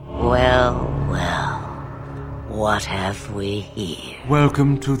what have we here?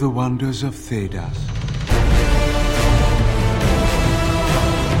 Welcome to the Wonders of Thedas.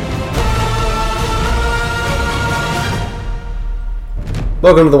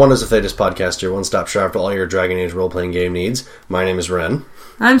 Welcome to the Wonders of Thedas Podcast, your one-stop shop for all your Dragon Age role-playing game needs. My name is Ren.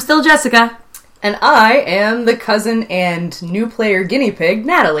 I'm still Jessica. And I am the cousin and new player guinea pig,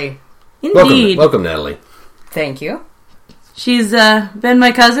 Natalie. Indeed. Welcome, Natalie. Thank you. She's been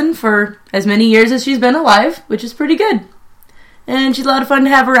my cousin for as many years as she's been alive, which is pretty good. And she's a lot of fun to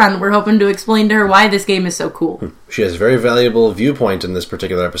have around. We're hoping to explain to her why this game is so cool. She has a very valuable viewpoint in this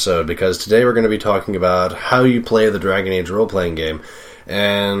particular episode, because today we're going to be talking about how you play the Dragon Age role-playing game.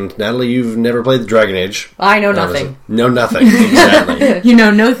 And, Natalie, you've never played the Dragon Age. I know nothing. Know nothing, exactly. You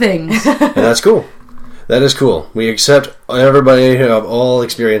know no things. And that's cool. That is cool. We accept everybody of all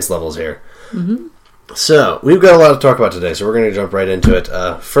experience levels here. Mm-hmm. So, we've got a lot to talk about today, so we're going to jump right into it.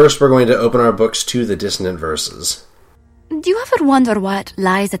 First, we're going to open our books to the Dissonant Verses. Do you ever wonder what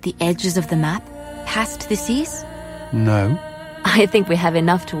lies at the edges of the map, past the seas? No. I think we have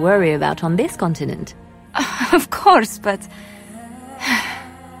enough to worry about on this continent. Of course, but...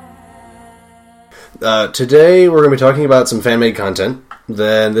 Today, we're going to be talking about some fan-made content.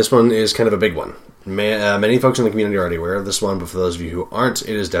 Then this one is kind of a big one. Many folks in the community are already aware of this one, but for those of you who aren't,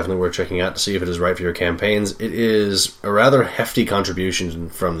 it is definitely worth checking out to see if it is right for your campaigns. It is a rather hefty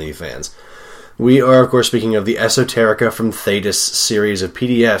contribution from the fans. We are, of course, speaking of the Esoterica from Thedas series of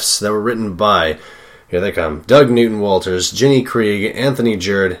PDFs that were written by, here they come, Doug Newton-Walters, Ginny Krieg, Anthony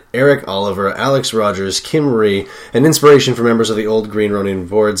Jerd, Eric Oliver, Alex Rogers, Kim Rhee, and inspiration from members of the old Green Ronin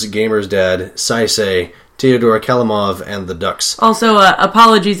boards, Gamer's Dad, Saisei, Theodore Kalimov, and the Ducks. Also,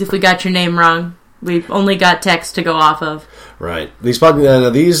 apologies if we got your name wrong. We've only got text to go off of. Right. These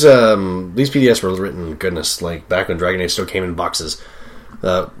PDFs were written, goodness, like back when Dragon Age still came in boxes.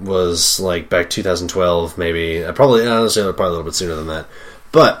 Was like back 2012, maybe. Probably a little bit sooner than that.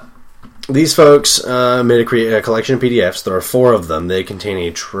 But these folks made a collection of PDFs. There are 4 of them. They contain a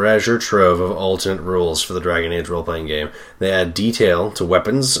treasure trove of alternate rules for the Dragon Age role-playing game. They add detail to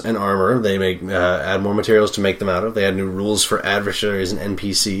weapons and armor. They add more materials to make them out of. They add new rules for adversaries and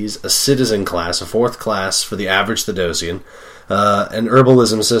NPCs, a citizen class, a 4th class for the average Thedosian, an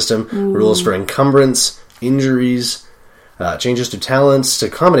herbalism system, rules for encumbrance, injuries, changes to talents to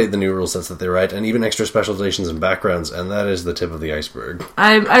accommodate the new rule sets that they write, and even extra specializations and backgrounds, and that is the tip of the iceberg.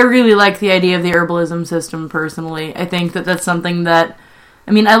 I really like the idea of the herbalism system, personally. I think that that's something that...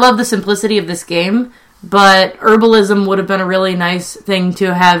 I mean, I love the simplicity of this game, but herbalism would have been a really nice thing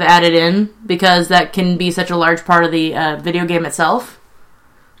to have added in, because that can be such a large part of the video game itself.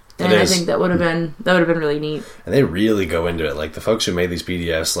 And I think that would have been really neat. And they really go into it. Like the folks who made these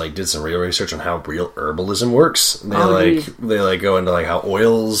PDFs did some real research on how real herbalism works. They go into how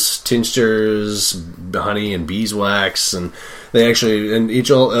oils, tinctures, honey and beeswax, and they actually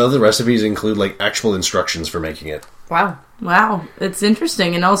all the recipes include actual instructions for making it. Wow, it's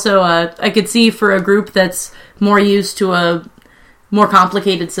interesting. And also I could see for a group that's more used to a more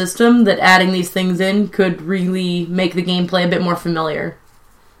complicated system that adding these things in could really make the gameplay a bit more familiar.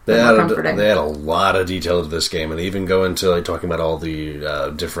 They add a lot of detail to this game, and they even go into talking about all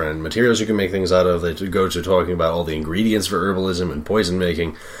the different materials you can make things out of. They go to talking about all the ingredients for herbalism and poison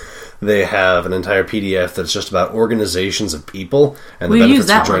making. They have an entire PDF that's just about organizations of people and the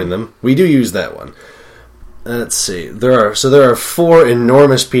benefits of joining them. We do use that one. Let's see. There are 4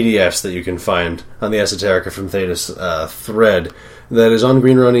 enormous PDFs that you can find on the Esoterica from Thedas thread that is on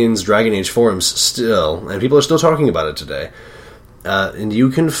Green Ronin's Dragon Age forums still, and people are still talking about it today. And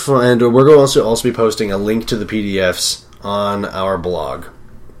you can find, we're going to also be posting a link to the PDFs on our blog.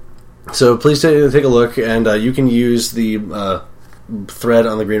 So please take a look, and you can use the thread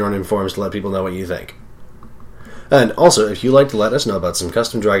on the Green Ronin forums to let people know what you think. And also, if you'd like to let us know about some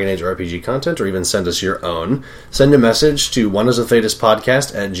custom Dragon Age RPG content, or even send us your own, send a message to Wonders of Thedas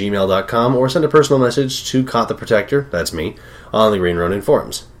Podcast at gmail.com, or send a personal message to Caught the Protector, that's me, on the Green Ronin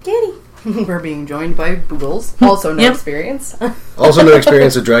forums. Kitty! We're being joined by Boogles. Also no experience. Also no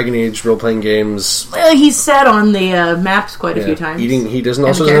experience with Dragon Age role-playing games. Well, he's sat on the maps quite a few times. He doesn't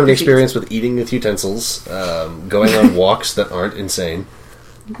have any experience with eating with utensils, going on walks that aren't insane.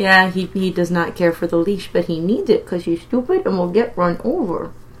 Yeah, he does not care for the leash, but he needs it because he's stupid and will get run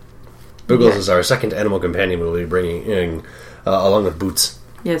over. Boogles is our second animal companion we'll be bringing in, along with Boots.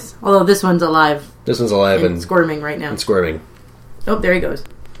 Yes, although this one's alive. This one's alive and squirming right now. And squirming. Oh, there he goes.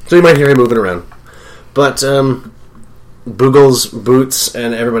 So you might hear him moving around. But Boogles, Boots,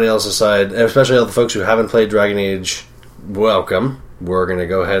 and everybody else aside, especially all the folks who haven't played Dragon Age, welcome. We're going to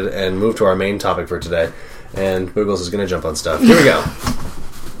go ahead and move to our main topic for today. And Boogles is going to jump on stuff. Here we go.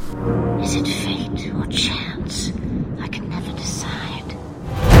 Is it fate or chance?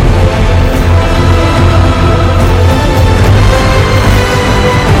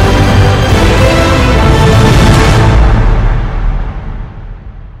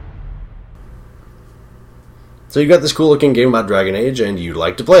 So you've got this cool-looking game about Dragon Age, and you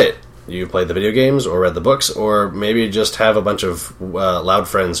like to play it. You've played the video games, or read the books, or maybe just have a bunch of loud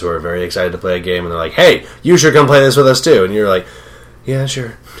friends who are very excited to play a game, and they're like, hey, you should come play this with us too. And you're like, yeah,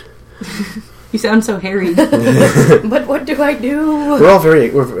 sure. You sound so hairy. But what do I do?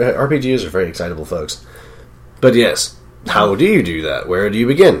 RPGs are very excitable folks. But yes, how do you do that? Where do you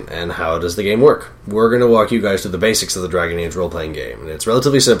begin? And how does the game work? We're going to walk you guys through the basics of the Dragon Age role-playing game. And it's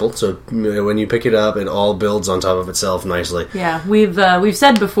relatively simple, so when you pick it up, it all builds on top of itself nicely. Yeah, we've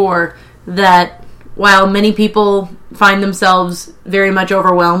said before that while many people find themselves very much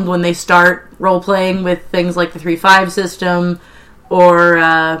overwhelmed when they start role-playing with things like the 3.5 system or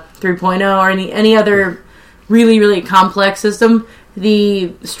 3.0 or any other really, really complex system,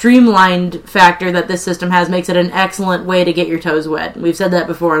 the streamlined factor that this system has makes it an excellent way to get your toes wet. We've said that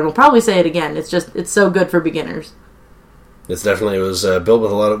before, and we'll probably say it again. It's so good for beginners. It was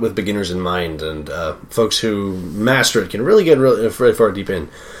built with beginners in mind, and folks who master it can really get really far deep in.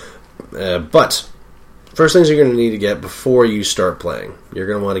 But first things you're going to need to get before you start playing, you're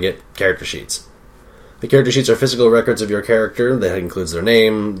going to want to get character sheets. The character sheets are physical records of your character. That includes their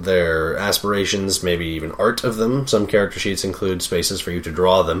name, their aspirations, maybe even art of them. Some character sheets include spaces for you to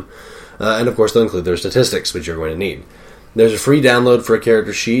draw them. And of course, they'll include their statistics, which you're going to need. There's a free download for a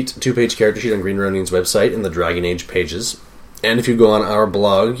character sheet, 2-page character sheet on Green Ronin's website in the Dragon Age pages. And if you go on our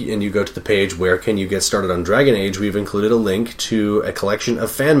blog and you go to the page Where Can You Get Started on Dragon Age, we've included a link to a collection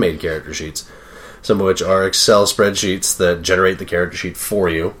of fan-made character sheets, some of which are Excel spreadsheets that generate the character sheet for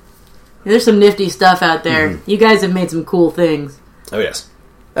you. There's some nifty stuff out there. Mm-hmm. You guys have made some cool things. Oh yes,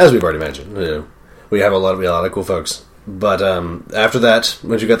 as we've already mentioned, we have a lot of cool folks. But after that,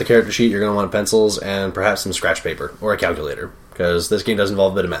 once you've got the character sheet, you're going to want pencils and perhaps some scratch paper or a calculator, because this game does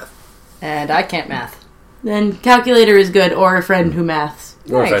involve a bit of math. And I can't math. Then calculator is good, or a friend who maths.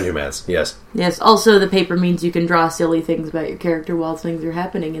 Or a friend who maths, yes. Yes. Also, the paper means you can draw silly things about your character while things are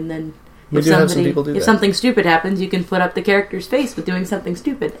happening, and then. If something stupid happens, you can put up the character's face with doing something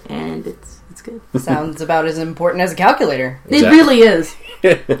stupid, and it's good. Sounds about as important as a calculator. Exactly. It really is.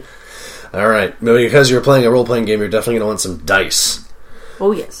 All right, but because you're playing a role-playing game, you're definitely going to want some dice.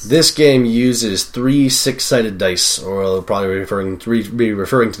 Oh yes. This game uses 3 6-sided dice, or I'll probably be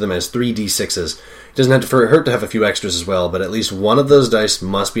referring to them as 3d6s. It doesn't have to hurt to have a few extras as well, but at least one of those dice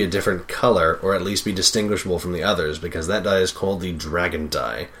must be a different color, or at least be distinguishable from the others, because that die is called the dragon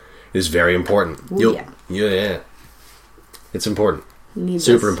die. It is very important. Ooh, yeah. It's important.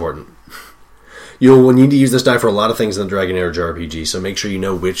 Super important. You'll need to use this die for a lot of things in the Dragon Age RPG, so make sure you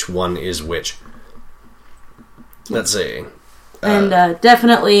know which one is which. Let's see. And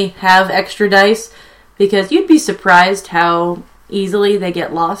definitely have extra dice, because you'd be surprised how easily they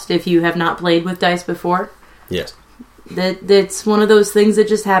get lost if you have not played with dice before. Yes. That's one of those things that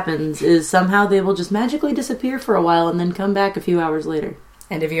just happens, is somehow they will just magically disappear for a while and then come back a few hours later.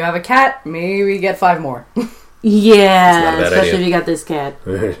 And if you have a cat, maybe get 5 more. Yeah, especially if you got this cat.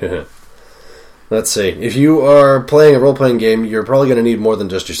 Let's see. If you are playing a role-playing game, you're probably going to need more than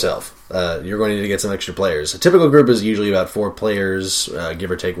just yourself. You're going to need to get some extra players. A typical group is usually about 4 players,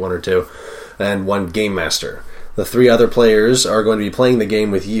 give or take 1 or 2, and 1 game master. The 3 other players are going to be playing the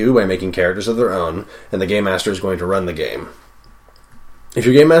game with you by making characters of their own, and the game master is going to run the game. If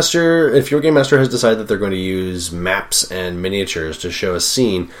your game master has decided that they're going to use maps and miniatures to show a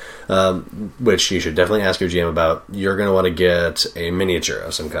scene, which you should definitely ask your GM about, you're going to want to get a miniature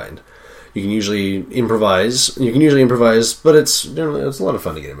of some kind. You can usually improvise, but it's a lot of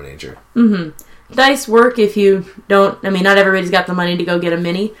fun to get a miniature. Mm-hmm. Dice work if you don't. Not everybody's got the money to go get a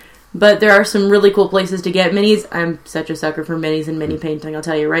mini, but there are some really cool places to get minis. I'm such a sucker for minis and mini painting, I'll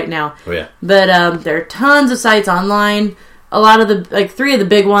tell you right now. Oh yeah. But there are tons of sites online. A lot of the, 3 of the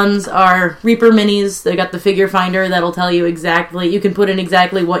big ones are Reaper minis. They got the figure finder that'll tell you exactly, you can put in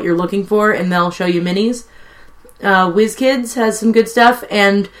exactly what you're looking for, and they'll show you minis. WizKids has some good stuff,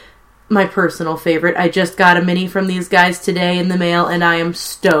 and my personal favorite, I just got a mini from these guys today in the mail, and I am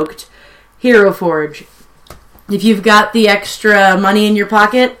stoked. Hero Forge. If you've got the extra money in your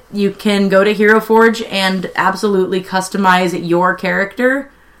pocket, you can go to Hero Forge and absolutely customize your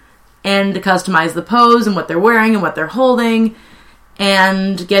character, and to customize the pose and what they're wearing and what they're holding,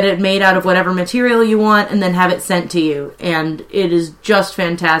 and get it made out of whatever material you want, and then have it sent to you. And it is just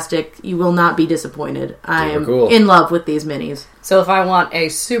fantastic. You will not be disappointed. I am in love with these minis. So if I want a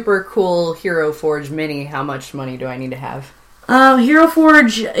super cool Hero Forge mini, how much money do I need to have? Hero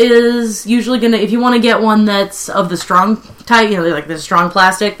Forge is usually gonna, if you want to get one that's of the strong type, like the strong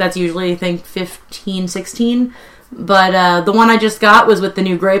plastic, that's usually, I think, $15, $16. But the one I just got was with the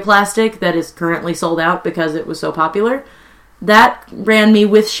new gray plastic that is currently sold out because it was so popular. That ran me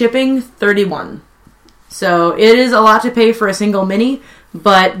with shipping $31. So it is a lot to pay for a single mini,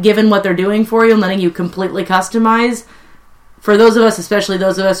 but given what they're doing for you and letting you completely customize, for those of us, especially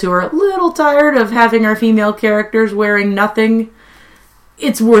those of us who are a little tired of having our female characters wearing nothing,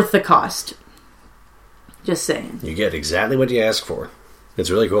 it's worth the cost. Just saying. You get exactly what you ask for.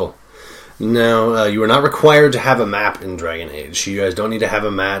 It's really cool. Now, you are not required to have a map in Dragon Age. You guys don't need to have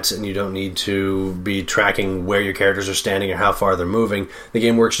a map, and you don't need to be tracking where your characters are standing or how far they're moving. The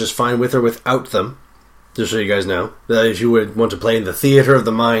game works just fine with or without them. Just so you guys know. If you would want to play in the theater of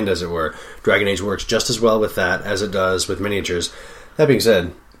the mind, as it were, Dragon Age works just as well with that as it does with miniatures. That being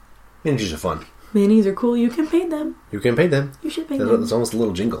said, miniatures are fun. Minis are cool. You can paint them. You can paint them. You should paint them. It's almost a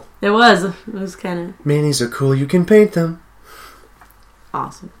little jingle. It was. It was kind of... Minis are cool. You can paint them.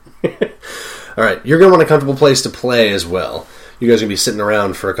 Awesome. Alright, you're going to want a comfortable place to play as well. You guys are going to be sitting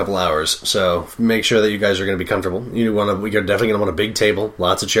around for a couple hours, so make sure that you guys are going to be comfortable. You're definitely going to want a big table,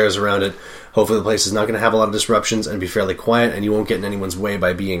 lots of chairs around it. Hopefully the place is not going to have a lot of disruptions and be fairly quiet, and you won't get in anyone's way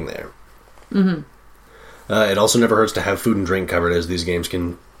by being there. Mm-hmm. It also never hurts to have food and drink covered, as these games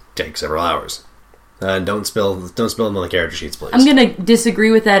can take several hours. And don't spill them on the character sheets, please. I'm going to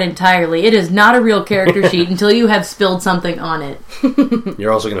disagree with that entirely. It is not a real character sheet until you have spilled something on it.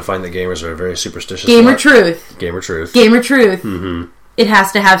 You're also going to find that gamers are a very superstitious Gamer truth. Gamer truth. Gamer truth. Mm-hmm. It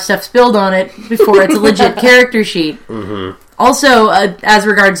has to have stuff spilled on it before it's a legit character sheet. Mm-hmm. Also, as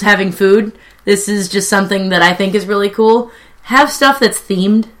regards having food, this is just something that I think is really cool. Have stuff that's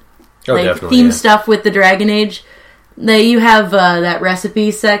themed. Oh, like definitely. Themed stuff with the Dragon Age. You have that recipe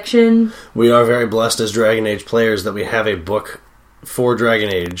section. We are very blessed as Dragon Age players that we have a book for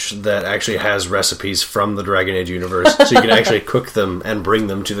Dragon Age that actually has recipes from the Dragon Age universe. So you can actually cook them and bring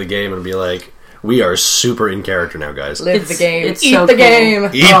them to the game and be like, we are super in character now, guys. Live the game. It's Eat so the cool. game.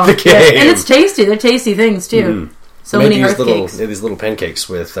 Eat the game! And it's tasty. They're tasty things, too. So Made many these earth cakes. these little pancakes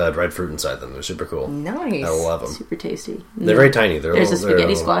with dried fruit inside them. They're super cool. Nice. I love them. Super tasty. They're very tiny. There's a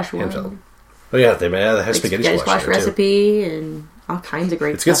spaghetti squash one. handheld. Oh yeah, they have spaghetti squash there, recipe and all kinds of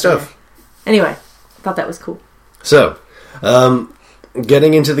great It's stuff. good stuff. There. Anyway, I thought that was cool. So,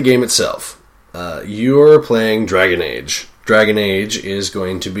 getting into the game itself, you're playing Dragon Age. Dragon Age is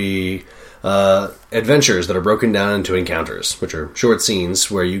going to be adventures that are broken down into encounters, which are short scenes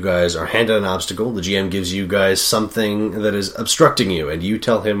where you guys are handed an obstacle. The GM gives you guys something that is obstructing you, and you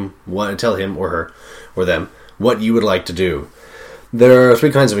tell him or her or them what you would like to do. There are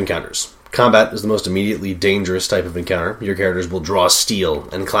 3 kinds of encounters. Combat is the most immediately dangerous type of encounter. Your characters will draw steel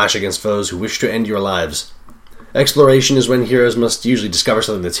and clash against foes who wish to end your lives. Exploration is when heroes must usually discover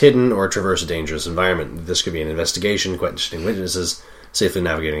something that's hidden or traverse a dangerous environment. This could be an investigation, questioning witnesses, safely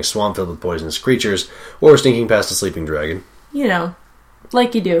navigating a swamp filled with poisonous creatures, or sneaking past a sleeping dragon. You know,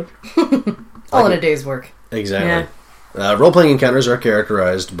 like you do. All in a day's work. Exactly. Yeah. Role-playing encounters are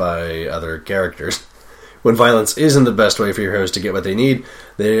characterized by other characters. When violence isn't the best way for your heroes to get what they need,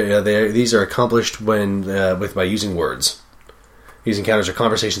 these are accomplished by using words. These encounters are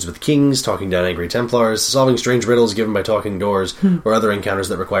conversations with kings, talking down angry Templars, solving strange riddles given by talking doors, or other encounters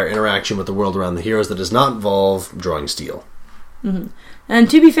that require interaction with the world around the heroes that does not involve drawing steel. Mm-hmm. And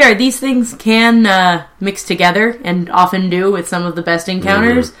to be fair, these things can mix together, and often do with some of the best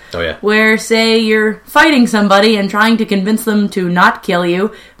encounters. Mm-hmm. Oh yeah. Where, say, you're fighting somebody and trying to convince them to not kill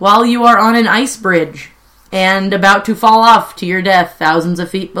you while you are on an ice bridge and about to fall off to your death thousands of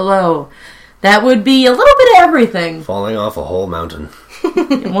feet below. That would be a little bit of everything. Falling off a whole mountain.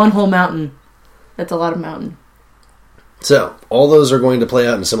 One whole mountain. That's a lot of mountain. So, all those are going to play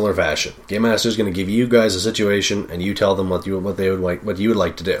out in a similar fashion. Game Master is going to give you guys a situation, and you tell them what you would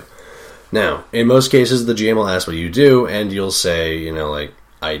like to do. Now, in most cases, the GM will ask what you do, and you'll say,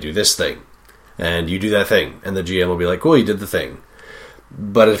 I do this thing, and you do that thing, and the GM will be like, cool, you did the thing.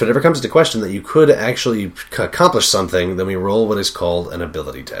 But if it ever comes to question that you could actually accomplish something, then we roll what is called an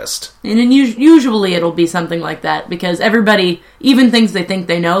ability test. And usually it'll be something like that, because everybody, even things they think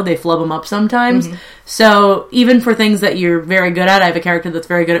they know, they flub them up sometimes. Mm-hmm. So even for things that you're very good at, I have a character that's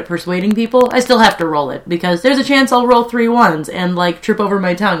very good at persuading people, I still have to roll it, because there's a chance I'll roll 3 ones and trip over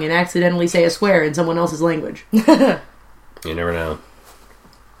my tongue and accidentally say a swear in someone else's language. You never know.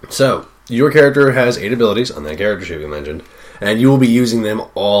 So, your character has 8 abilities on that character sheet we mentioned, and you will be using them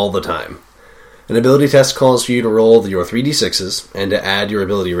all the time. An ability test calls for you to roll your 3d6s and to add your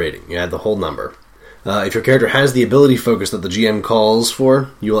ability rating. You add the whole number. If your character has the ability focus that the GM calls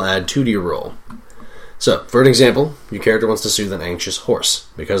for, you will add 2 to your roll. So, for an example, your character wants to soothe an anxious horse.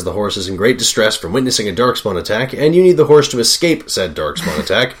 Because the horse is in great distress from witnessing a darkspawn attack, and you need the horse to escape said darkspawn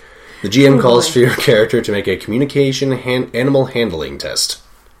attack, the GM calls for your character to make a communication animal handling test.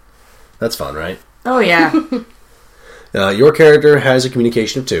 That's fun, right? Oh, yeah. Your character has a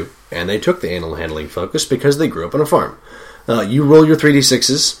communication of 2, and they took the animal handling focus because they grew up on a farm. You roll your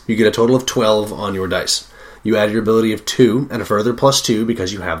 3d6s, you get a total of 12 on your dice. You add your ability of 2 and a further plus 2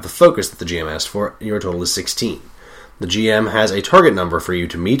 because you have the focus that the GM asked for, and your total is 16. The GM has a target number for you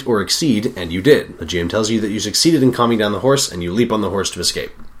to meet or exceed, and you did. The GM tells you that you succeeded in calming down the horse, and you leap on the horse to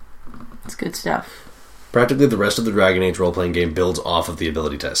escape. That's good stuff. Practically the rest of the Dragon Age role-playing game builds off of the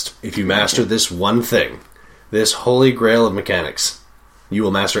ability test. If you master this one thing, this holy grail of mechanics, you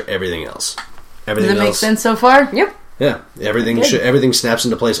will master everything else. Everything Does it make else, sense so far? Yep. yeah, everything snaps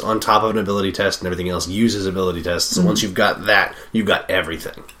into place on top of an ability test, and everything else uses ability tests. So once you've got that, you've got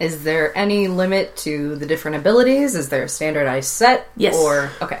everything. Is there any limit to the different abilities? Is there a standardized set? Yes.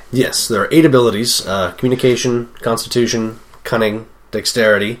 Okay. Yes, there are 8 abilities: communication, constitution, cunning,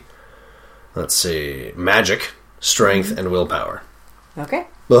 dexterity. Let's see, magic, strength, and willpower. Okay.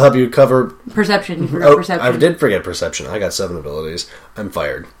 They'll help you cover... Perception. You forgot perception. I did forget perception. I got 7 abilities. I'm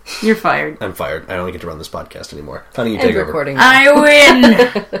fired. You're fired. I'm fired. I don't get to run this podcast anymore. Honey, you take over. Recording. I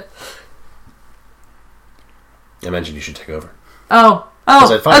win! I mentioned you should take over. Oh,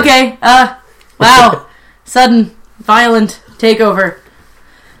 I fired. okay. Wow. Sudden, violent takeover.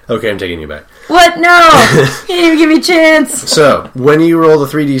 Okay, I'm taking you back. What? No! You didn't even give me a chance. So, when you roll the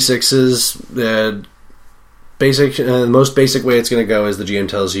 3d6s, the most basic way it's going to go is the GM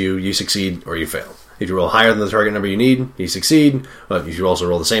tells you you succeed or you fail. If you roll higher than the target number you need, you succeed. But if you also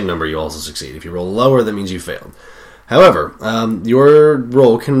roll the same number, you also succeed. If you roll lower, that means you failed. However, your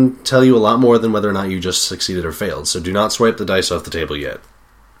roll can tell you a lot more than whether or not you just succeeded or failed. So do not swipe the dice off the table yet.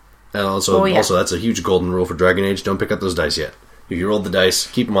 And also, that's a huge golden rule for Dragon Age. Don't pick up those dice yet. If you rolled the dice,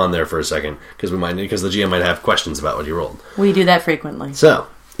 keep them on there for a second, because the GM might have questions about what you rolled. We do that frequently. So,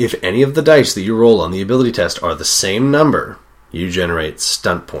 if any of the dice that you roll on the ability test are the same number, you generate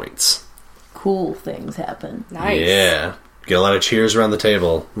stunt points. Cool things happen. Nice. Yeah. Get a lot of cheers around the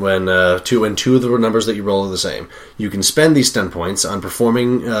table when two of the numbers that you roll are the same. You can spend these stunt points on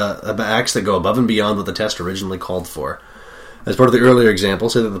performing acts that go above and beyond what the test originally called for. As part of the earlier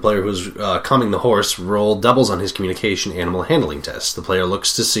example, say that the player who's calming the horse rolled doubles on his communication animal handling test. The player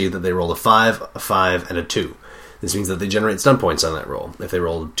looks to see that they roll a 5, and a 2. This means that they generate stun points on that roll. If they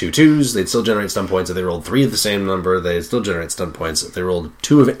rolled 2 2s, they'd still generate stun points. If they rolled 3 of the same number, they'd still generate stun points. If they rolled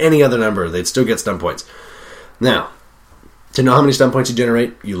 2 of any other number, they'd still get stun points. Now, to know how many stun points you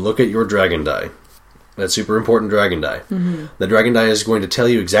generate, you look at your dragon die. That super important dragon die. Mm-hmm. The dragon die is going to tell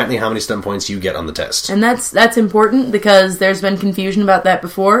you exactly how many stun points you get on the test. And that's important because there's been confusion about that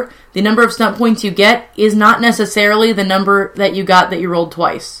before. The number of stunt points you get is not necessarily the number that you got that you rolled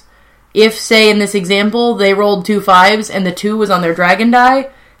twice. If, say, in this example, they rolled 2 5s and the 2 was on their dragon die,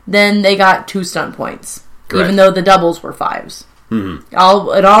 then they got 2 stunt points. Correct. Even though the doubles were 5s. Mm-hmm.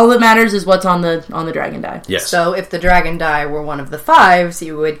 All that matters is what's on the dragon die. Yes. So if the dragon die were one of the 5s,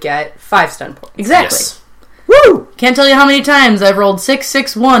 you would get 5 stun points. Exactly. Yes. Woo! Can't tell you how many times I've rolled 6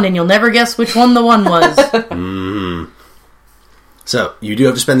 6 1 and you'll never guess which one the 1 was. Mm-hmm. So, you do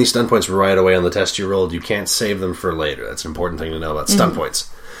have to spend these stun points right away on the test you rolled. You can't save them for later. That's an important thing to know about stun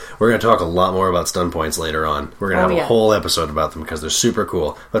points. We're going to talk a lot more about stun points later on. We're going to have a whole episode about them because they're super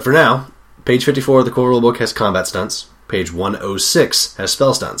cool. But for now, page 54 of the core rulebook has combat stunts. Page 106 has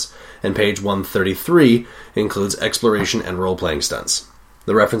spell stunts. And page 133 includes exploration and role-playing stunts.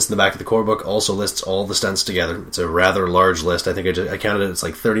 The reference in the back of the core book also lists all the stunts together. It's a rather large list. I think I counted it. It's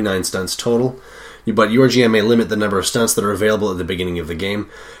like 39 stunts total. But your GM may limit the number of stunts that are available at the beginning of the game.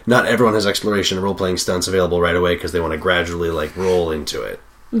 Not everyone has exploration and role-playing stunts available right away because they want to gradually roll into it.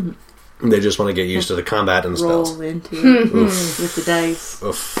 Mm-hmm. They just want to get used to the combat and the spells. Roll into it with the dice.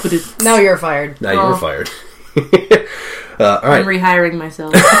 Oof. Now you're fired. Now you're fired. All right. I'm rehiring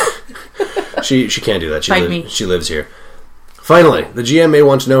myself. She can't do that. Fight me. She lives here. Finally, the GM may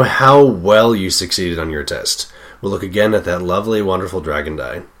want to know how well you succeeded on your test. We'll look again at that lovely, wonderful dragon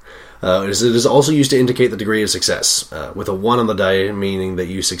die. It is also used to indicate the degree of success, with a 1 on the die meaning that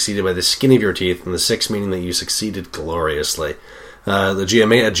you succeeded by the skin of your teeth, and the 6 meaning that you succeeded gloriously. The GM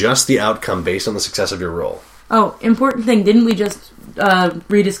may adjust the outcome based on the success of your roll. Oh, important thing. Didn't we just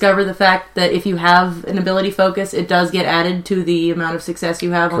rediscover the fact that if you have an ability focus, it does get added to the amount of success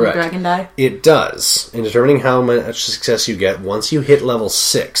you have Correct. on the dragon die? It does. In determining how much success you get, once you hit level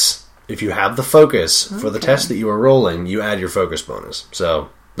 6, if you have the focus for the test that you are rolling, you add your focus bonus. So,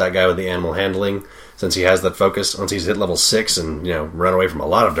 that guy with the animal handling, since he has that focus, once he's hit level 6 and, run away from a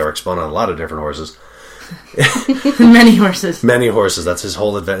lot of darkspawn on a lot of different horses... Many horses. Many horses. That's his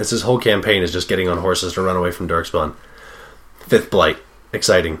whole event. It's his whole campaign is just getting on horses to run away from darkspawn. 5th Blight.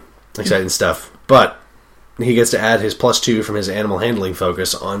 Exciting stuff. But he gets to add his +2 from his animal handling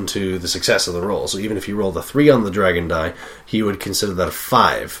focus onto the success of the roll. So even if he rolled a 3 on the dragon die, he would consider that a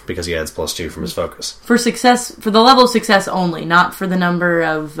 5 because he adds +2 from his focus. For the level of success only, not for the number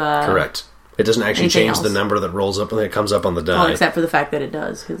of... Correct. It doesn't actually change the number that rolls up and it comes up on the die. Well, except for the fact that it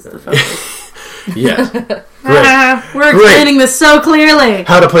does, because the focus. Yes. We're explaining this so clearly.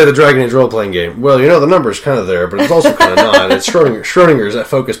 How to play the Dragon Age role-playing game. Well, the number's kind of there, but it's also kind of not. It's Schrodinger's that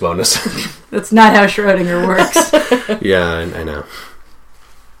focus bonus. That's not how Schrodinger works. Yeah, I know.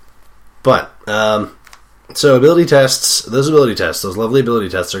 But, so ability tests, those lovely ability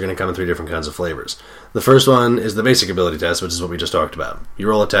tests are going to come in 3 different kinds of flavors. The first one is the basic ability test, which is what we just talked about. You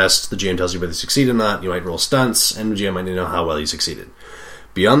roll a test, the GM tells you whether you succeed or not, you might roll stunts, and the GM might need to know how well you succeeded.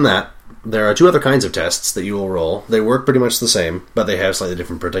 Beyond that, there are 2 other kinds of tests that you will roll. They work pretty much the same, but they have slightly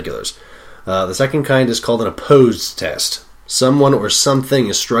different particulars. The second kind is called an opposed test. Someone or something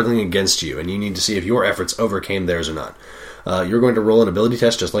is struggling against you, and you need to see if your efforts overcame theirs or not. You're going to roll an ability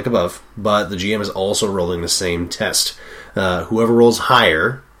test just like above, but the GM is also rolling the same test. Whoever rolls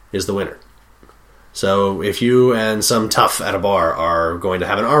higher is the winner. So if you and some tough at a bar are going to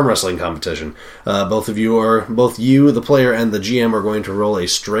have an arm wrestling competition, both you, the player, and the GM are going to roll a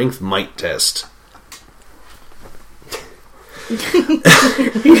strength might test.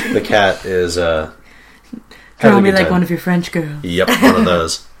 The cat is Draw me like one of your French girls. Yep, one of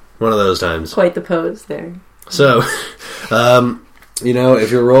those. One of those times. Quite the pose there. So,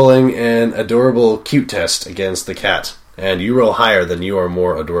 if you're rolling an adorable cute test against the cat, and you roll higher, then you are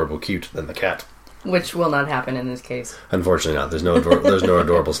more adorable cute than the cat. Which will not happen in this case. Unfortunately not. There's no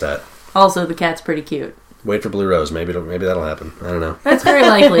adorable stat. Also, the cat's pretty cute. Wait for Blue Rose. Maybe that'll happen. I don't know. That's very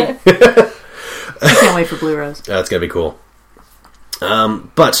likely. I can't wait for Blue Rose. That's going to be cool.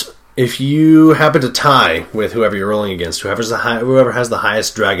 But if you happen to tie with whoever you're rolling against, whoever has the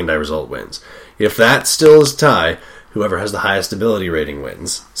highest dragon die result wins. If that still is a tie, whoever has the highest ability rating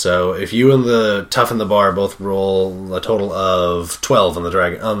wins. So if you and the tough in the bar both roll a total of 12 on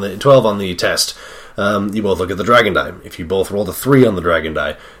the test, you both look at the dragon die. If you both rolled a 3 on the dragon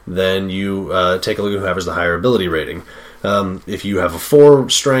die, then you take a look at whoever's the higher ability rating. If you have a 4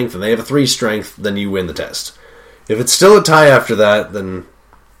 strength and they have a 3 strength, then you win the test. If it's still a tie after that, then...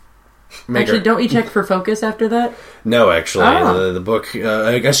 Don't you check for focus after that? No, actually. The book,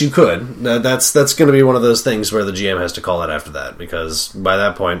 I guess you could. That's going to be one of those things where the GM has to call it after that, because by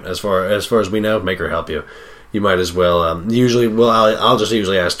that point, as far as we know, Maker help you. You might as well... I'll just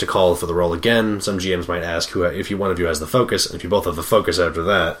usually ask to call for the roll again. Some GMs might ask if one of you has the focus, and if you both have the focus after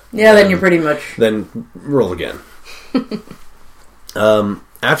that... Yeah, then you're pretty much... Then roll again.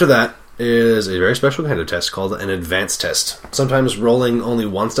 After that is a very special kind of test called an advanced test. Sometimes rolling only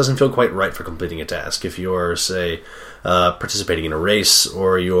once doesn't feel quite right for completing a task. If you're, say, participating in a race,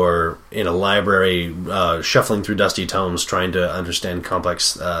 or you're in a library shuffling through dusty tomes trying to understand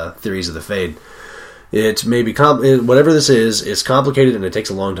complex theories of the Fade, it may be whatever this is, it's complicated and it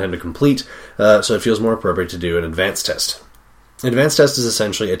takes a long time to complete, so it feels more appropriate to do an advanced test. An advanced test is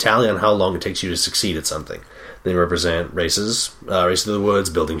essentially a tally on how long it takes you to succeed at something. They represent races through the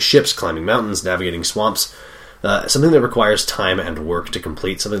woods, building ships, climbing mountains, navigating swamps. Something that requires time and work to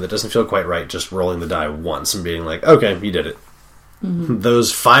complete, something that doesn't feel quite right just rolling the die once and being like, okay, you did it. Mm-hmm.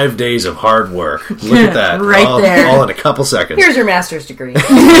 Those 5 days of hard work. Look at that. There. All in a couple seconds. Here's your master's degree.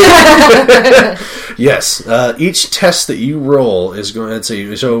 Yes. Each test that you roll is going to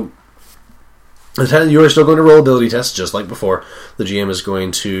say... So, you are still going to roll ability tests, just like before. The GM is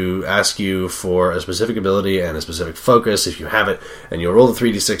going to ask you for a specific ability and a specific focus, if you have it, and you'll roll the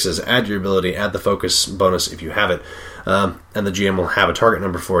 3d6s, add your ability, add the focus bonus, if you have it, and the GM will have a target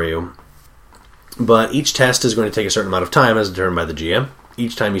number for you. But each test is going to take a certain amount of time, as determined by the GM.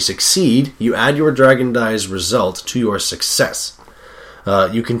 Each time you succeed, you add your dragon die's result to your success.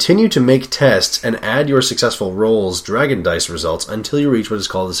 You continue to make tests and add your successful roll's dragon dice results until you reach what is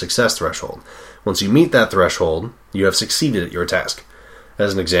called the success threshold. Once you meet that threshold, you have succeeded at your task.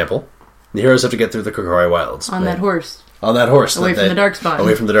 As an example, the heroes have to get through the Kokori Wilds. On that horse. Away from the Darkspawn.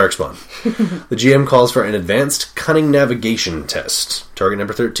 Away from the Darkspawn. The GM calls for an advanced cunning navigation test, target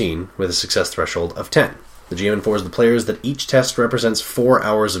number 13, with a success threshold of 10. The GM informs the players that each test represents 4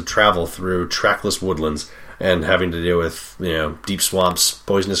 hours of travel through trackless woodlands and having to deal with, deep swamps,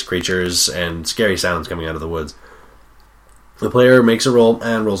 poisonous creatures, and scary sounds coming out of the woods. The player makes a roll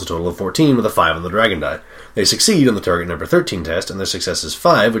and rolls a total of 14 with a 5 on the dragon die. They succeed on the target number 13 test, and their success is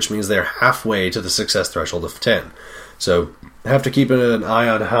 5, which means they're halfway to the success threshold of 10. So, have to keep an eye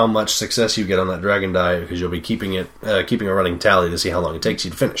on how much success you get on that dragon die, because you'll be keeping a running tally to see how long it takes you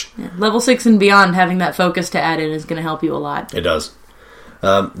to finish. Yeah. Level 6 and beyond, having that focus to add in is going to help you a lot. It does.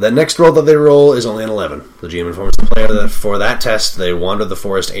 The next roll that they roll is only an 11. The GM informs the player that for that test, they wandered the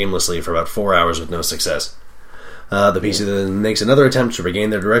forest aimlessly for about 4 hours with no success. The PC then makes another attempt to regain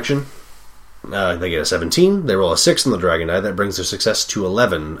their direction. They get a 17. They roll a 6 on the dragon die. That brings their success to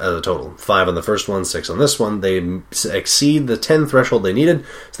 11 as a total. 5 on the first one, 6 on this one. They exceed the 10 threshold they needed,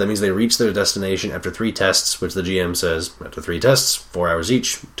 so that means they reach their destination after 3 tests, which the GM says, after 3 tests, 4 hours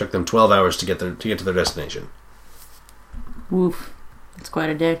each, took them 12 hours to get to their destination. Woof. That's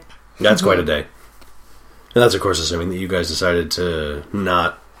quite a day. That's quite a day. And that's, of course, assuming that you guys decided to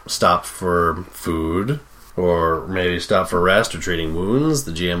not stop for food, or maybe stop for rest or treating wounds.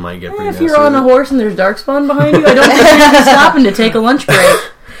 The GM might get pretty If nasty you're on with a it. horse and there's Darkspawn behind you, I don't think you're going to be stopping to take a lunch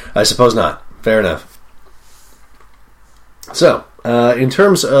break. I suppose not. Fair enough. So, in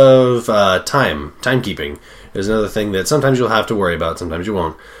terms of timekeeping, is another thing that sometimes you'll have to worry about, sometimes you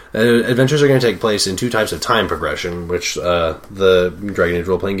won't. Adventures are going to take place in 2 types of time progression, which the Dragon Age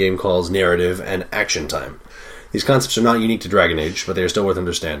role-playing game calls narrative and action time. These concepts are not unique to Dragon Age, but they are still worth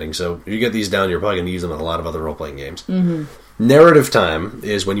understanding, so if you get these down, you're probably going to use them in a lot of other role-playing games. Mm-hmm. Narrative time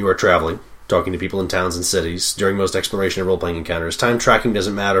is when you are traveling, talking to people in towns and cities. During most exploration and role-playing encounters, time tracking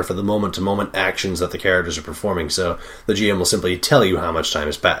doesn't matter for the moment-to-moment actions that the characters are performing, so the GM will simply tell you how much time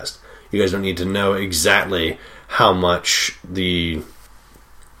has passed. You guys don't need to know exactly how much the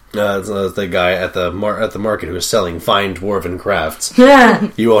guy at the market who is selling fine dwarven crafts.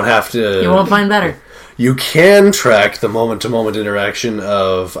 Yeah. You won't have to. You won't find better. You can track the moment-to-moment interaction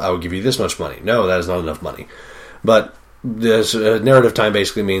of, I will give you this much money. No, that is not enough money. But this narrative time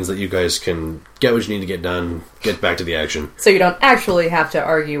basically means that you guys can get what you need to get done, get back to the action. So you don't actually have to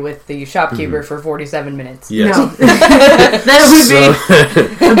argue with the shopkeeper for 47 minutes. Yes. No. That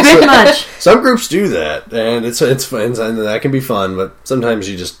would be a bit much. Some groups do that, and it's fun, and that can be fun, but sometimes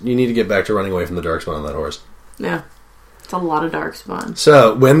you need to get back to running away from the Darkspawn on that horse. Yeah. It's a lot of Darkspawn.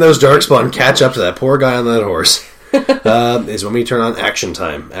 So, when those Darkspawn catch up to that poor guy on that horse, is when we turn on action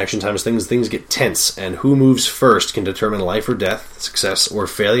time. Action time is things get tense, and who moves first can determine life or death, success or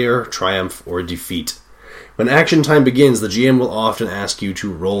failure, triumph or defeat. When action time begins, the GM will often ask you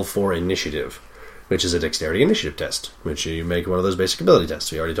to roll for initiative, which is a dexterity initiative test, which you make one of those basic ability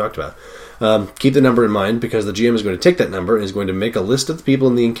tests we already talked about. Keep the number in mind, because the GM is going to take that number and is going to make a list of the people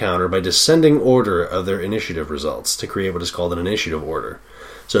in the encounter by descending order of their initiative results to create what is called an initiative order.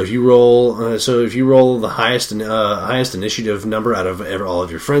 So if you roll the highest initiative number out of all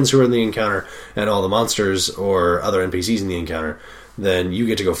of your friends who are in the encounter and all the monsters or other NPCs in the encounter, then you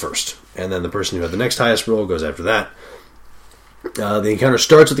get to go first, and then the person who had the next highest roll goes after that. The encounter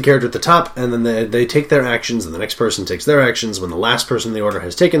starts with the character at the top, and then they take their actions, and the next person takes their actions. When the last person in the order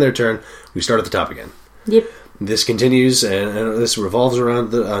has taken their turn, we start at the top again. Yep. This continues, and this revolves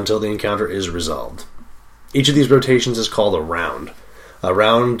around until the encounter is resolved. Each of these rotations is called a round. A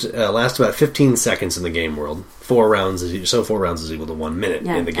round lasts about 15 seconds in the game world. 4 rounds is equal to 1 minute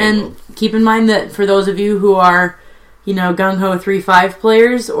in the game world. And keep in mind that for those of you who are, gung-ho 3-5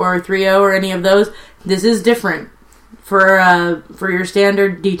 players or 3-0 or any of those, this is different. For your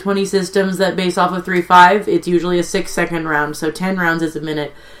standard D20 systems that base off of 3-5, it's usually a 6-second round, so 10 rounds is a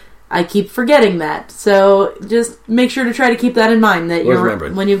minute. I keep forgetting that, so just make sure to try to keep that in mind. That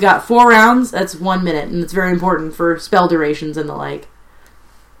when you've got 4 rounds, that's 1 minute, and it's very important for spell durations and the like.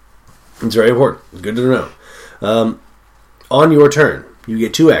 It's very important. It's good to know. On your turn, you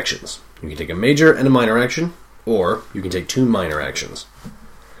get 2 actions. You can take a major and a minor action, or you can take 2 minor actions.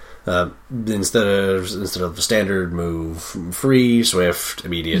 Instead of standard move, free, swift,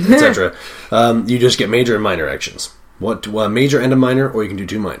 immediate, etc., you just get major and minor actions. One major and a minor, or you can do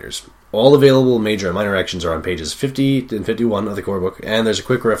 2 minors. All available major and minor actions are on pages 50 and 51 of the core book, and there's a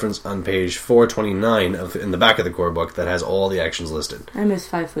quick reference on page 429 in the back of the core book that has all the actions listed. I miss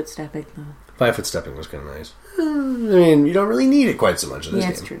 5-foot stepping, though. 5-foot stepping was kind of nice. I mean, you don't really need it quite so much in this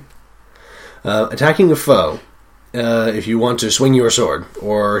game. Yeah, it's true. Attacking a foe. If you want to swing your sword,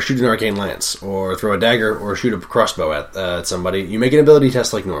 or shoot an arcane lance, or throw a dagger, or shoot a crossbow at somebody, you make an ability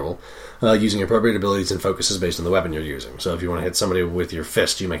test like normal, using appropriate abilities and focuses based on the weapon you're using. So if you want to hit somebody with your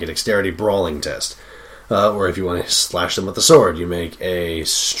fist, you make a dexterity brawling test. Or if you want to slash them with the sword, you make a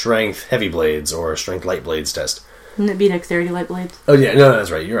strength heavy blades or strength light blades test. Wouldn't it be dexterity light blades? Oh yeah, no,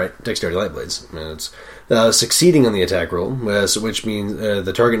 that's right. You're right. Dexterity light blades. I mean, it's succeeding on the attack roll, which means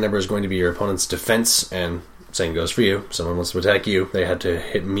the target number is going to be your opponent's defense, and same goes for you. Someone wants to attack you, they had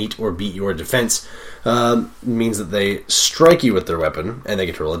to meet or beat your defense. Means that they strike you with their weapon, and they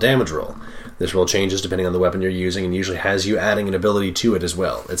get to roll a damage roll. This roll changes depending on the weapon you're using, and usually has you adding an ability to it as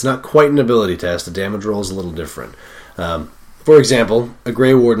well. It's not quite an ability test. The damage roll is a little different. For example, a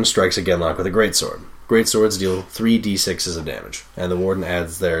Grey Warden strikes a Genlock with a greatsword. Great swords deal 3d6s of damage, and the Warden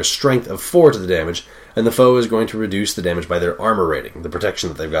adds their strength of 4 to the damage, and the foe is going to reduce the damage by their armor rating, the protection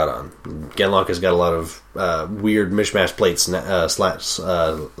that they've got on. Genlock has got a lot of weird mishmash plates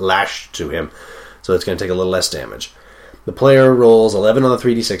lashed to him, so it's going to take a little less damage. The player rolls 11 on the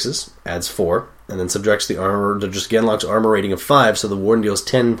 3d6s, adds 4, and then subtracts the armor to just Genlock's armor rating of 5, so the Warden deals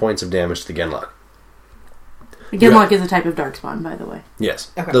 10 points of damage to Genlock. Genlock is a type of darkspawn, by the way.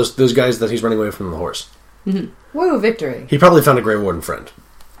 Yes. Okay. Those guys that he's running away from the horse. Mm-hmm. Woo, victory. He probably found a Grey Warden friend.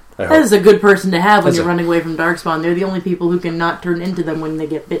 That is a good person to have when you're running away from darkspawn. They're the only people who can not turn into them when they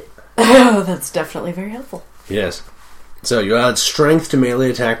get bit. Oh, that's definitely very helpful. Yes. So you add strength to melee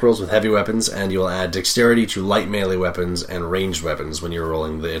attack rolls with heavy weapons, and you'll add dexterity to light melee weapons and ranged weapons when you're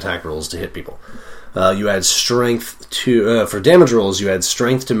rolling the attack rolls to hit people. You add strength to... for damage rolls, you add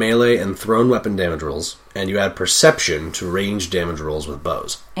strength to melee and thrown weapon damage rolls, and you add perception to ranged damage rolls with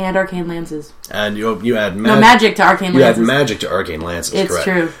bows. And arcane lances. And you add... magic to arcane lances. You add magic to arcane lances, it's correct.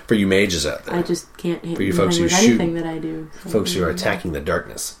 true. For you mages out there. I just can't hit for you folks who with shoot, anything that I do. So folks who are attacking the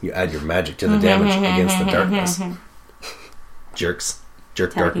darkness. You add your magic to the damage against the darkness. Jerks.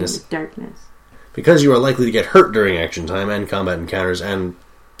 Jerk attacking darkness. the darkness. Because you are likely to get hurt during action time and combat encounters and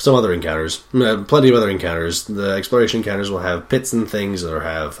some other encounters, plenty of other encounters. The exploration encounters will have pits and things or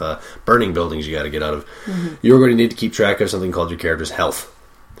have burning buildings you got to get out of. Mm-hmm. You're going to need to keep track of something called your character's health.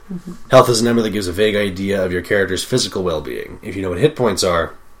 Mm-hmm. Health is a number that gives a vague idea of your character's physical well-being. If you know what hit points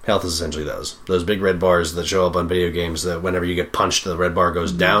are, health is essentially those. Those big red bars that show up on video games that whenever you get punched, the red bar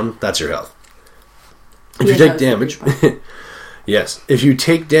goes down. That's your health. If you take damage... Yes. If you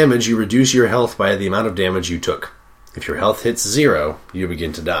take damage, you reduce your health by the amount of damage you took. If your health hits 0, you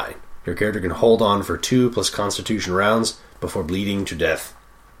begin to die. Your character can hold on for 2 plus Constitution rounds before bleeding to death.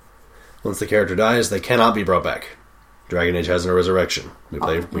 Once the character dies, they cannot be brought back. Dragon Age has no resurrection. We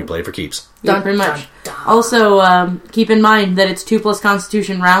play for keeps. Yeah, pretty much. Also, keep in mind that it's 2 plus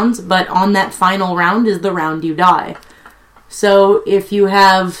Constitution rounds, but on that final round is the round you die. So if you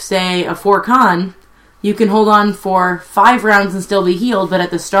have, say, a 4 con... you can hold on for 5 rounds and still be healed, but at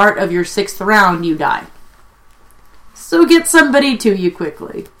the start of your 6th round, you die. So get somebody to you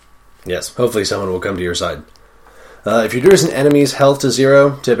quickly. Yes, hopefully someone will come to your side. If you're reducing enemies' health to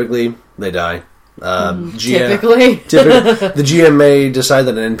 0, typically, they die. Typically. The GM may decide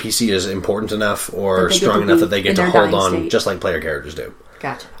that an NPC is important enough or strong enough that they get to hold on, state. just like player characters do.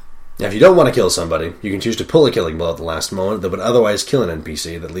 Gotcha. Now, if you don't want to kill somebody, you can choose to pull a killing blow at the last moment that would otherwise kill an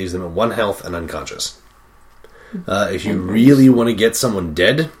NPC that leaves them at 1 health and unconscious. If you really want to get someone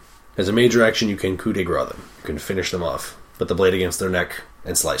dead, as a major action, you can coup de grace them. You can finish them off. Put the blade against their neck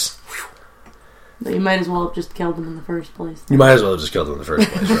and slice. But you might as well have just killed them in the first place. You might as well have just killed them in the first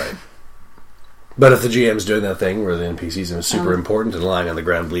place, right? But if the GM's doing that thing where the NPCs are super important and lying on the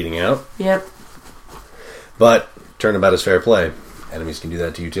ground bleeding out... Yep. But, turnabout is fair play. Enemies can do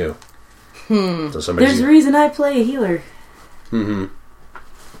that to you, too. So there's a reason I play a healer. Mm-hmm.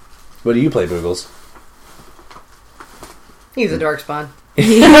 What do you play, Boogles? He's a darkspawn.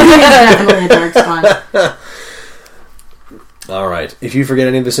 He's definitely a darkspawn. Alright, if you forget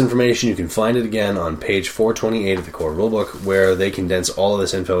any of this information, you can find it again on page 428 of the core rulebook, where they condense all of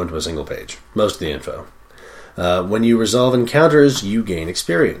this info into a single page. Most of the info. When you resolve encounters, you gain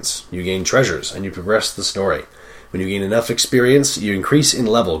experience. You gain treasures, and you progress the story. When you gain enough experience, you increase in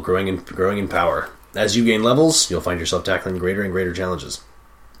level, growing in power. As you gain levels, you'll find yourself tackling greater and greater challenges.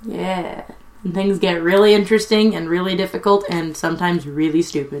 Yeah. And things get really interesting and really difficult and sometimes really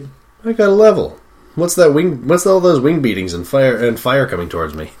stupid. I got a level. What's that wing? What's all those wing beatings and fire coming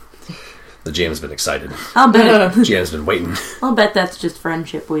towards me? The GM's been excited. I'll bet. GM's been waiting. I'll bet that's just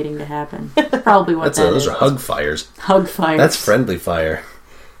friendship waiting to happen. That's probably what that is. Those are hug fires. Hug fires. That's friendly fire.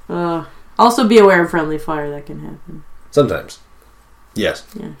 Also be aware of friendly fire that can happen. Sometimes. Yes.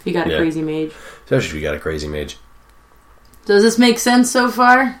 Yeah, if you got a crazy mage. Especially if you got a crazy mage. Does this make sense so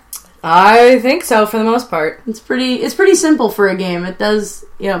far? I think so, for the most part. It's pretty simple for a game. It does,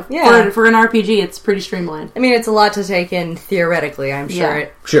 for an RPG, it's pretty streamlined. I mean, it's a lot to take in theoretically. I'm sure.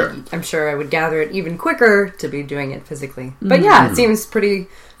 Sure. I'm sure I would gather it even quicker to be doing it physically. But yeah, it seems pretty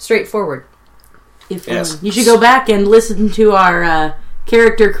straightforward. Yes. You should go back and listen to our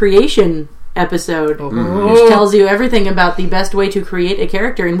character creation episode, which tells you everything about the best way to create a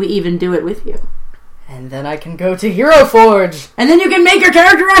character, and we even do it with you. And then I can go to Hero Forge. And then you can make your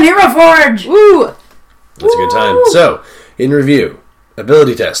character on Hero Forge! Woo! That's a good time. So, in review,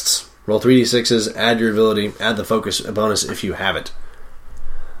 ability tests. Roll 3d6s, add your ability, add the focus bonus if you have it.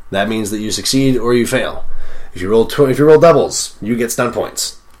 That means that you succeed or you fail. If you roll doubles, you get stun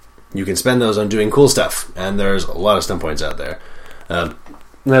points. You can spend those on doing cool stuff, and there's a lot of stun points out there.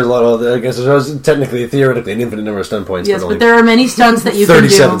 There's a lot of, I guess there's technically, theoretically, an infinite number of stunt points. Yes, but there are many stunts that you can do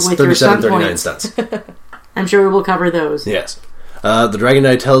with your stunt 39 points. stunts. I'm sure we will cover those. Yes. The Dragon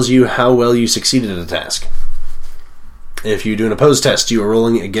Die tells you how well you succeeded at a task. If you do an opposed test, you are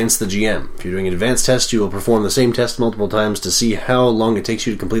rolling against the GM. If you're doing an advanced test, you will perform the same test multiple times to see how long it takes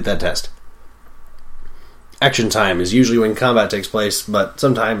you to complete that test. Action time is usually when combat takes place, but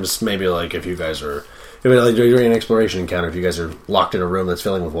sometimes maybe like if you guys are during an exploration encounter, if you guys are locked in a room that's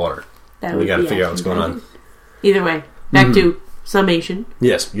filling with water, we got to figure out what's going on. Either way, back to summation.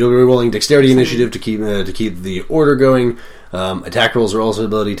 Yes, you'll be rolling dexterity initiative to keep the order going. Attack rolls are also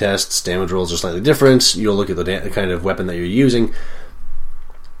ability tests. Damage rolls are slightly different. You'll look at the kind of weapon that you're using.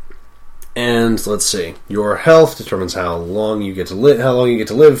 And let's see, your health determines how long you get to live.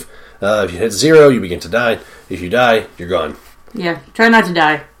 If you hit 0, you begin to die. If you die, you're gone. Yeah, try not to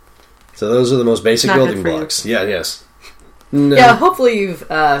die. So those are the most basic Not building good for blocks. Yeah, yes. No. Yeah, hopefully you've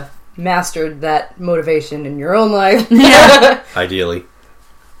mastered that motivation in your own life. Yeah. Ideally.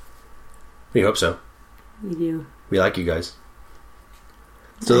 We hope so. We do. We like you guys.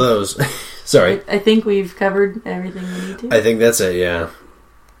 So those... Sorry. I think we've covered everything we need to. I think that's it, yeah.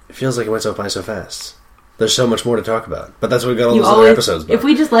 It feels like it went by so fast. There's so much more to talk about. But that's what we got all those other episodes about. If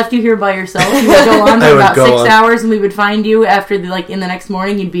we just left you here by yourself, you would go on for about 6 hours, and we would find you after, in the next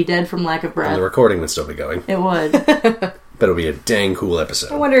morning, you'd be dead from lack of breath. And the recording would still be going. It would. But it would be a dang cool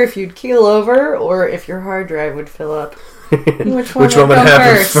episode. I wonder if you'd keel over, or if your hard drive would fill up. Which one would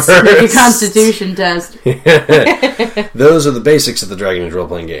happen first? Make a constitution test. Those are the basics of the Dragon Age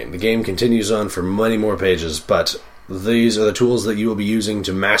role-playing game. The game continues on for many more pages, but these are the tools that you will be using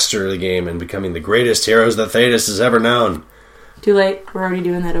to master the game and becoming the greatest heroes that Thedas has ever known. Too late. We're already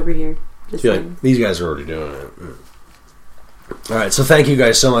doing that over here. Too late. These guys are already doing it. Alright, so thank you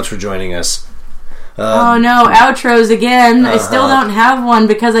guys so much for joining us. Oh no, outros again. I still don't have one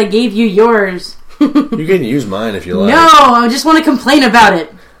because I gave you yours. You can use mine if you like. No, I just want to complain about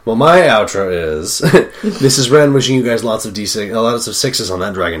it. Well, my outro is... This is Ren wishing you guys lots of sixes on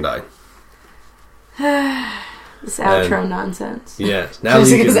that Dragon Die. This outro nonsense. Yes.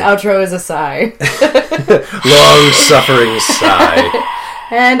 Jessica's outro is a sigh. Long-suffering sigh.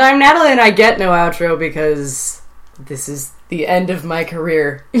 And I'm Natalie, and I get no outro because this is the end of my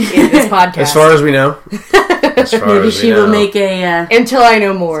career in this podcast. As far as we know. Maybe she will make a... until I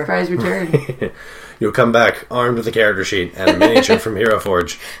know more. Surprise return. You'll come back armed with a character sheet and a miniature from Hero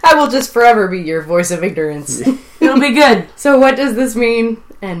Forge. I will just forever be your voice of ignorance. It'll be good. So what does this mean?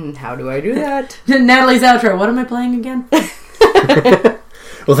 And how do I do that? Natalie's outro. What am I playing again?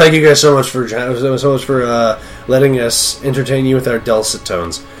 Well, thank you guys so much for letting us entertain you with our dulcet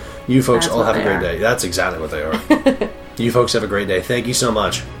tones. You folks all have a great day. That's exactly what they are. You folks have a great day. Thank you so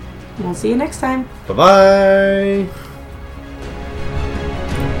much. We'll see you next time. Bye-bye.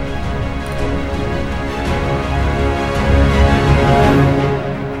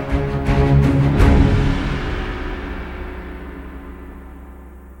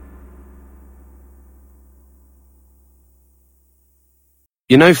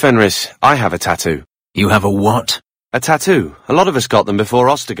 You know, Fenris, I have a tattoo. You have a what? A tattoo. A lot of us got them before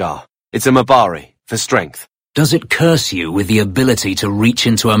Ostagar. It's a Mabari, for strength. Does it curse you with the ability to reach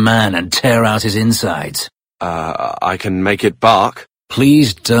into a man and tear out his insides? I can make it bark.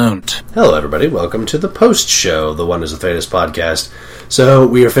 Please don't. Hello, everybody. Welcome to the post-show, the Wonders of Thedas Podcast. So,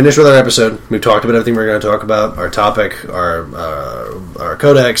 we are finished with our episode. We've talked about everything we're going to talk about, our topic, our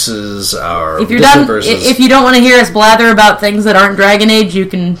codexes, our... If you're done, if you don't want to hear us blather about things that aren't Dragon Age, you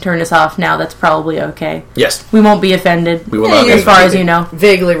can turn us off now. That's probably okay. Yes. We won't be offended. We will not be as far as you know.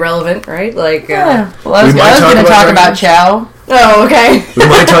 Vaguely relevant, right? Like, yeah. Well, I was going to talk about Chow. Oh, okay. We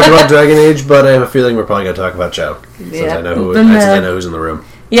might talk about Dragon Age, but I have a feeling we're probably going to talk about Chow. Since I know who's in the room.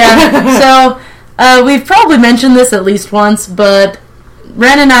 Yeah, so we've probably mentioned this at least once, but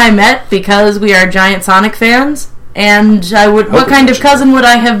Ren and I met because we are giant Sonic fans, and what kind of cousin would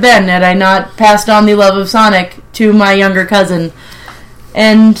I have been had I not passed on the love of Sonic to my younger cousin?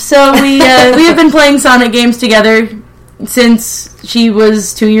 And so we have been playing Sonic games together since she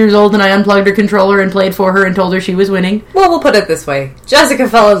was 2 years old and I unplugged her controller and played for her and told her she was winning. Well, we'll put it this way. Jessica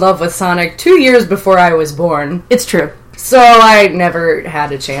fell in love with Sonic 2 years before I was born. It's true. So I never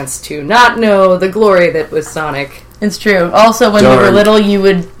had a chance to not know the glory that was Sonic. It's true. Also, when we were little, you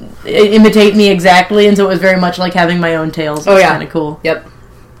would imitate me exactly, and so it was very much like having my own tails. It was kind of cool. Yep.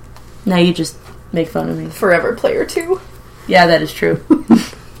 Now you just make fun of me. Forever Player 2. Yeah, that is true.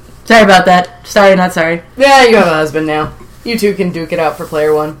 Sorry about that. Sorry, not sorry. Yeah, you have a husband now. You two can duke it out for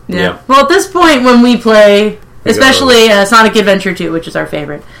Player 1. Yeah. Well, at this point, when we play, especially Sonic Adventure 2, which is our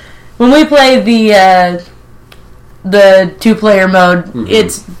favorite, when we play the the 2-player mode,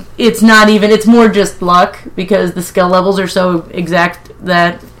 it's not even, it's more just luck, because the skill levels are so exact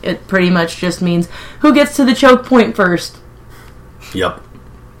that it pretty much just means who gets to the choke point first. Yep.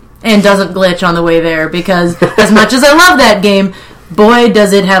 And doesn't glitch on the way there, because as much as I love that game, boy,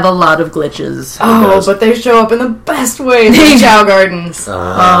 does it have a lot of glitches. Oh, but they show up in the best way in the Chow Gardens.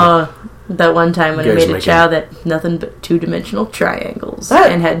 That one time when I made a Chow that nothing but 2-dimensional triangles.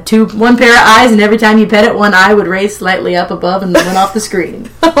 What? And had one pair of eyes, and every time you pet it, one eye would raise slightly up above and went off the screen.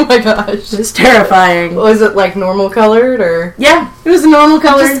 Oh my gosh. It's terrifying. Was it like normal colored, or? Yeah, it was a normal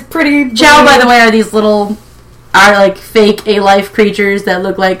color. Just pretty. Chow, by the way, are these little, like fake A-life creatures that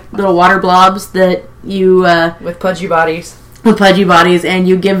look like little water blobs that you... with pudgy bodies. With pudgy bodies, and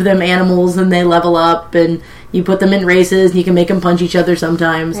you give them animals and they level up, and you put them in races and you can make them punch each other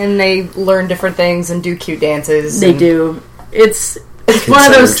sometimes. And they learn different things and do cute dances. They do. It's one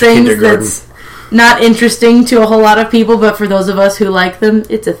of those things that's not interesting to a whole lot of people, but for those of us who like them,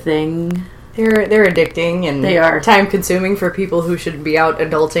 it's a thing. They're addicting, and they are time consuming for people who should be out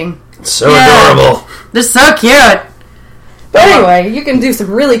adulting. So adorable. They're so cute. But anyway, you can do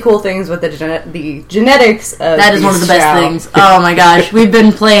some really cool things with the genetics of that is one of the best things. Oh my gosh, we've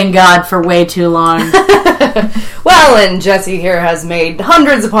been playing God for way too long. Well, and Jessie here has made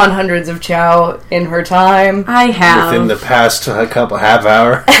hundreds upon hundreds of Chow in her time. I have. Within the past couple half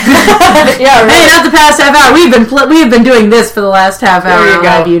hour. Yeah, right. Hey, not the past half hour. We have been doing this for the last half hour. There you go.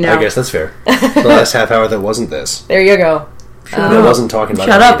 I'll have you know. I guess that's fair. The last half hour that wasn't this. There you go. I wasn't talking about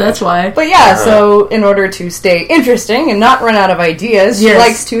Shut up, that's why. But yeah, so in order to stay interesting and not run out of ideas, she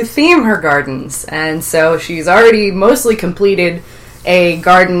likes to theme her gardens. And so she's already mostly completed a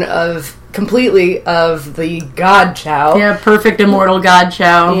garden of the God Chow. Yeah, perfect immortal God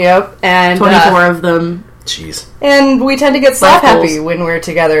Chow. Yep. And 24 of them. Jeez. And we tend to get slap happy when we're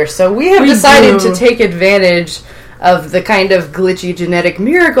together. So we have decided to take advantage of the kind of glitchy genetic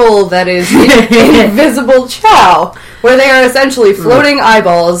miracle that is invisible Chow, where they are essentially floating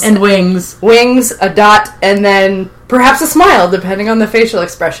eyeballs and wings, a dot, and then perhaps a smile, depending on the facial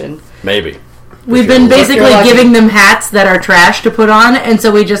expression. Maybe. We've been basically giving them hats that are trash to put on, and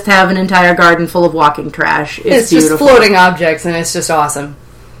so we just have an entire garden full of walking trash. It's just floating objects, and it's just awesome.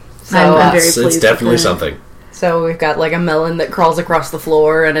 So I'm very pleased. It's definitely something. So we've got like a melon that crawls across the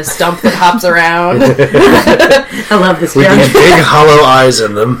floor and a stump that hops around. I love this. With these big hollow eyes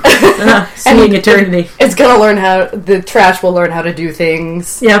in them. Seeing eternity. It's gonna learn the trash will learn how to do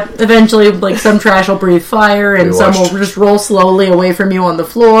things. Yep. Eventually, like some trash will breathe fire, and some will just roll slowly away from you on the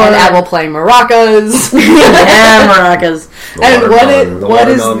floor. And I will play maracas. Yeah, maracas. And what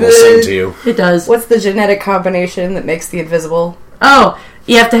is will sing to you. It does. What's the genetic combination that makes the invisible? Oh.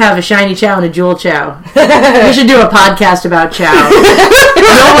 You have to have a shiny Chow and a jewel Chow. We should do a podcast about Chow.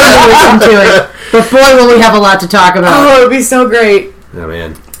 No one will listen to it, but boy, will we have a lot to talk about. Oh, it would be so great. Oh,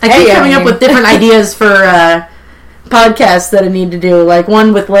 man. I keep coming up with different ideas for podcasts that I need to do. Like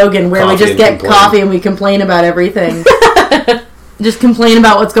one with Logan where we just get coffee and we complain about everything. Just complain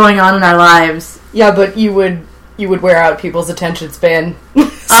about what's going on in our lives. Yeah, but you would wear out people's attention span.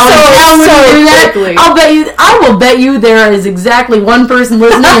 Quickly. I will bet you there is exactly one person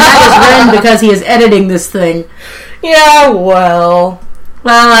listening, and that is Ren, because he is editing this thing. Yeah, well,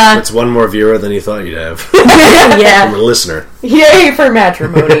 it's one more viewer than you thought you'd have. Yeah, from a listener. Yay for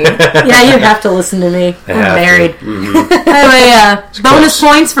matrimony. Yeah, you have to listen to me. I'm married. Mm-hmm. Anyway, bonus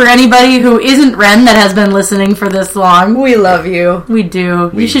points for anybody who isn't Ren that has been listening for this long. We love you. We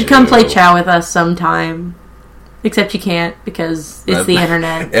do. You should come play Chow with us sometime. Except you can't because it's the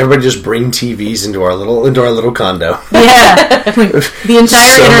internet. Everybody just bring TVs into our little condo. Yeah, the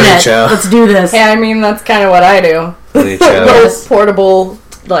entire internet. Let's do this. Yeah, I mean that's kind of what I do. Little portable,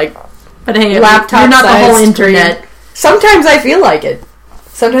 like, but hey, laptop. You're not the whole internet. Screen. Sometimes I feel like it.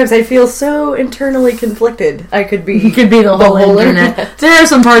 Sometimes I feel so internally conflicted. I could be. You could be the whole internet. There are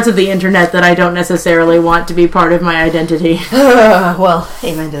some parts of the internet that I don't necessarily want to be part of my identity. Well,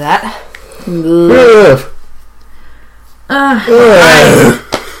 amen to that.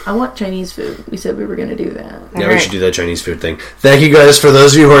 I want Chinese food. We said we were going to do that. Yeah, we should do that Chinese food thing. Thank you guys. For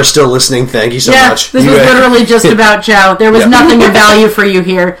those of you who are still listening, thank you so much. This was literally just about Chow. There was nothing of value for you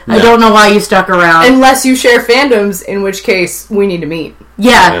here. No. I don't know why you stuck around. Unless you share fandoms, in which case we need to meet.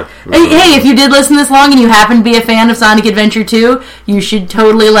 Yeah. Hey, if you did listen this long and you happen to be a fan of Sonic Adventure 2, you should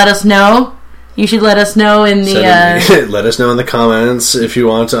totally let us know. You should let us know in the... let us know in the comments if you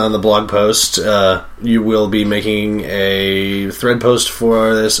want on the blog post. You will be making a thread post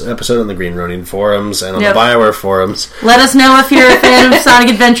for this episode on the Green Ronin forums and on the BioWare forums. Let us know if you're a fan of Sonic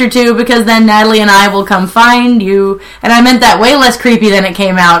Adventure 2, because then Natalie and I will come find you. And I meant that way less creepy than it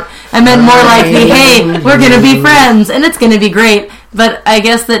came out. I meant more like, hey, we're going to be friends, and it's going to be great. But I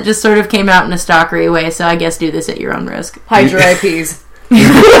guess that just sort of came out in a stalkery way, so I guess do this at your own risk. Hide your IPs. You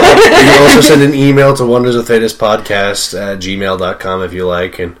can also send an email to Wonders of Thedas Podcast at gmail.com if you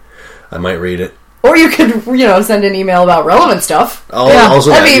like, and I might read it. Or you could, send an email about relevant stuff.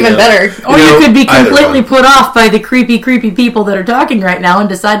 That'd be even better. Or you could be completely put off by the creepy people that are talking right now and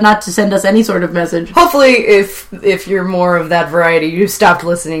decide not to send us any sort of message. Hopefully, if you're more of that variety, you stopped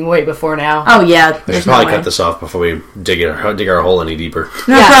listening way before now. Oh, yeah. We should probably cut this off before we dig our hole any deeper.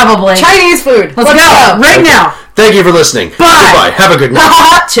 No, probably. Chinese food. Let's go. Right now. Thank you for listening. Bye. Goodbye. Have a good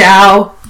night. Ciao.